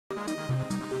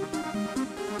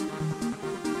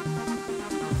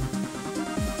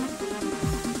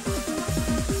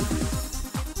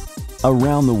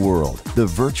Around the world, the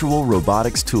virtual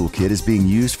Robotics Toolkit is being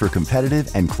used for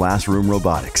competitive and classroom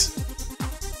robotics.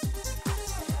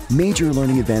 Major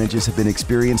learning advantages have been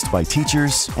experienced by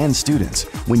teachers and students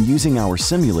when using our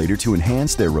simulator to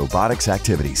enhance their robotics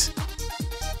activities.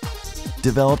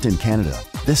 Developed in Canada,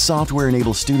 this software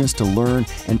enables students to learn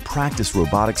and practice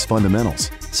robotics fundamentals,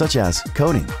 such as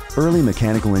coding, early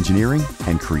mechanical engineering,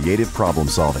 and creative problem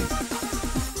solving.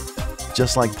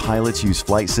 Just like pilots use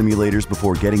flight simulators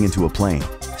before getting into a plane,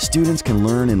 students can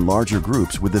learn in larger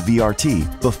groups with the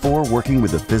VRT before working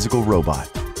with a physical robot.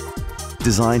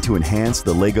 Designed to enhance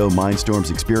the LEGO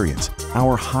MINDSTORMS experience,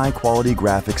 our high-quality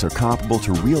graphics are comparable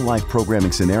to real-life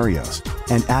programming scenarios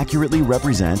and accurately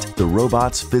represent the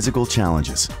robot's physical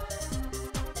challenges.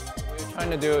 What we're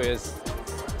trying to do is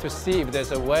to see if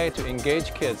there's a way to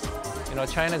engage kids. You know,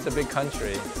 China is a big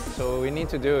country, so what we need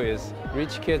to do is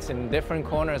reach kids in different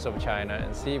corners of China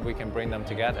and see if we can bring them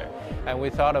together. And we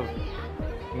thought of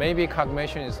maybe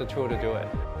cognition is the tool to do it.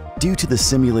 Due to the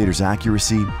simulator's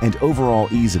accuracy and overall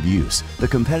ease of use, the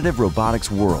competitive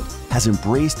robotics world has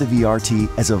embraced the VRT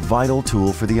as a vital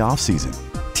tool for the off-season.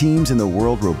 Teams in the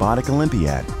World Robotic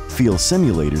Olympiad feel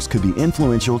simulators could be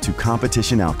influential to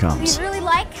competition outcomes. We really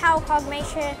like how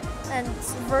Cognition and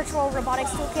Virtual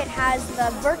Robotics Toolkit has the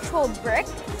virtual brick.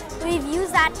 We've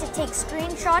used that to take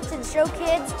screenshots and show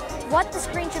kids what the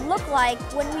screen should look like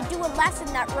when we do a lesson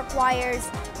that requires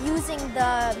using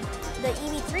the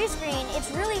EV3 screen.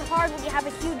 It's really hard when you have a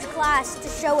huge class to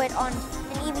show it on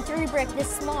an EV3 brick this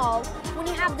small. When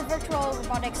you have the Virtual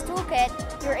Robotics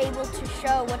Toolkit, you're able to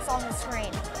show what's on the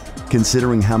screen.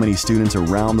 Considering how many students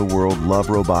around the world love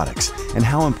robotics and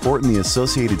how important the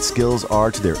associated skills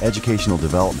are to their educational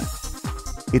development,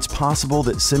 it's possible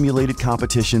that simulated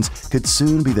competitions could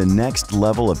soon be the next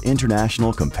level of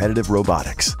international competitive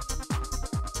robotics.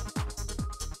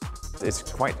 It's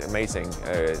quite amazing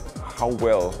how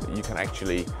well you can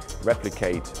actually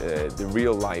replicate the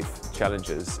real-life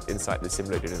challenges inside the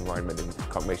simulated environment in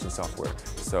Cognition software.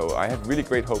 So I have really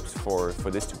great hopes for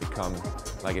this to become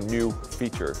like a new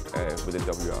feature within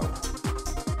WRO.